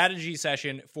strategy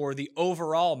session for the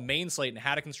overall main slate and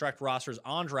how to construct rosters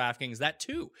on DraftKings. That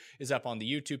too is up on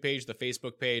the YouTube page, the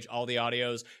Facebook page, all the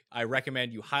audios. I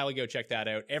recommend you highly go check that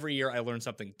out. Every year I learn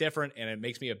something different and it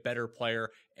makes me a better player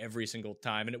every single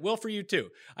time. And it will for you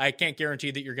too. I can't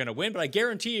guarantee that you're going to win, but I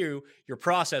guarantee you your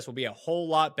process will be a whole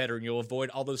lot better and you'll avoid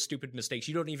all those stupid mistakes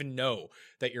you don't even know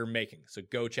that you're making. So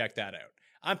go check that out.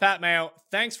 I'm Pat Mayo.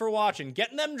 Thanks for watching.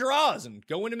 Getting them draws and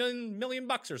go win $1 million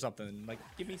or something. Like,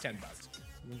 give me $10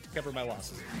 to cover my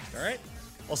losses. All right?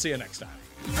 I'll see you next time.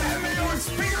 Pat Mayo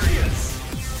Experience!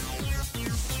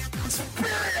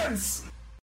 Experience!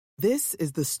 This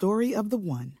is the story of the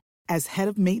one. As head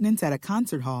of maintenance at a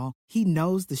concert hall, he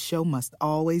knows the show must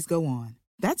always go on.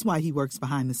 That's why he works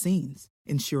behind the scenes,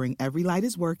 ensuring every light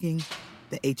is working,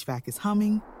 the HVAC is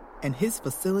humming, and his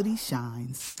facility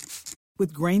shines.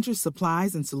 With Grainger's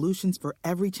supplies and solutions for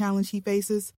every challenge he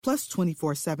faces, plus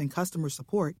 24/7 customer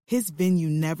support, his venue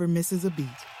never misses a beat.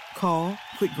 Call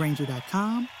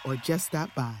quickgrainger.com or just stop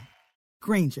by.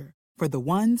 Grainger, for the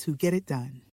ones who get it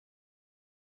done.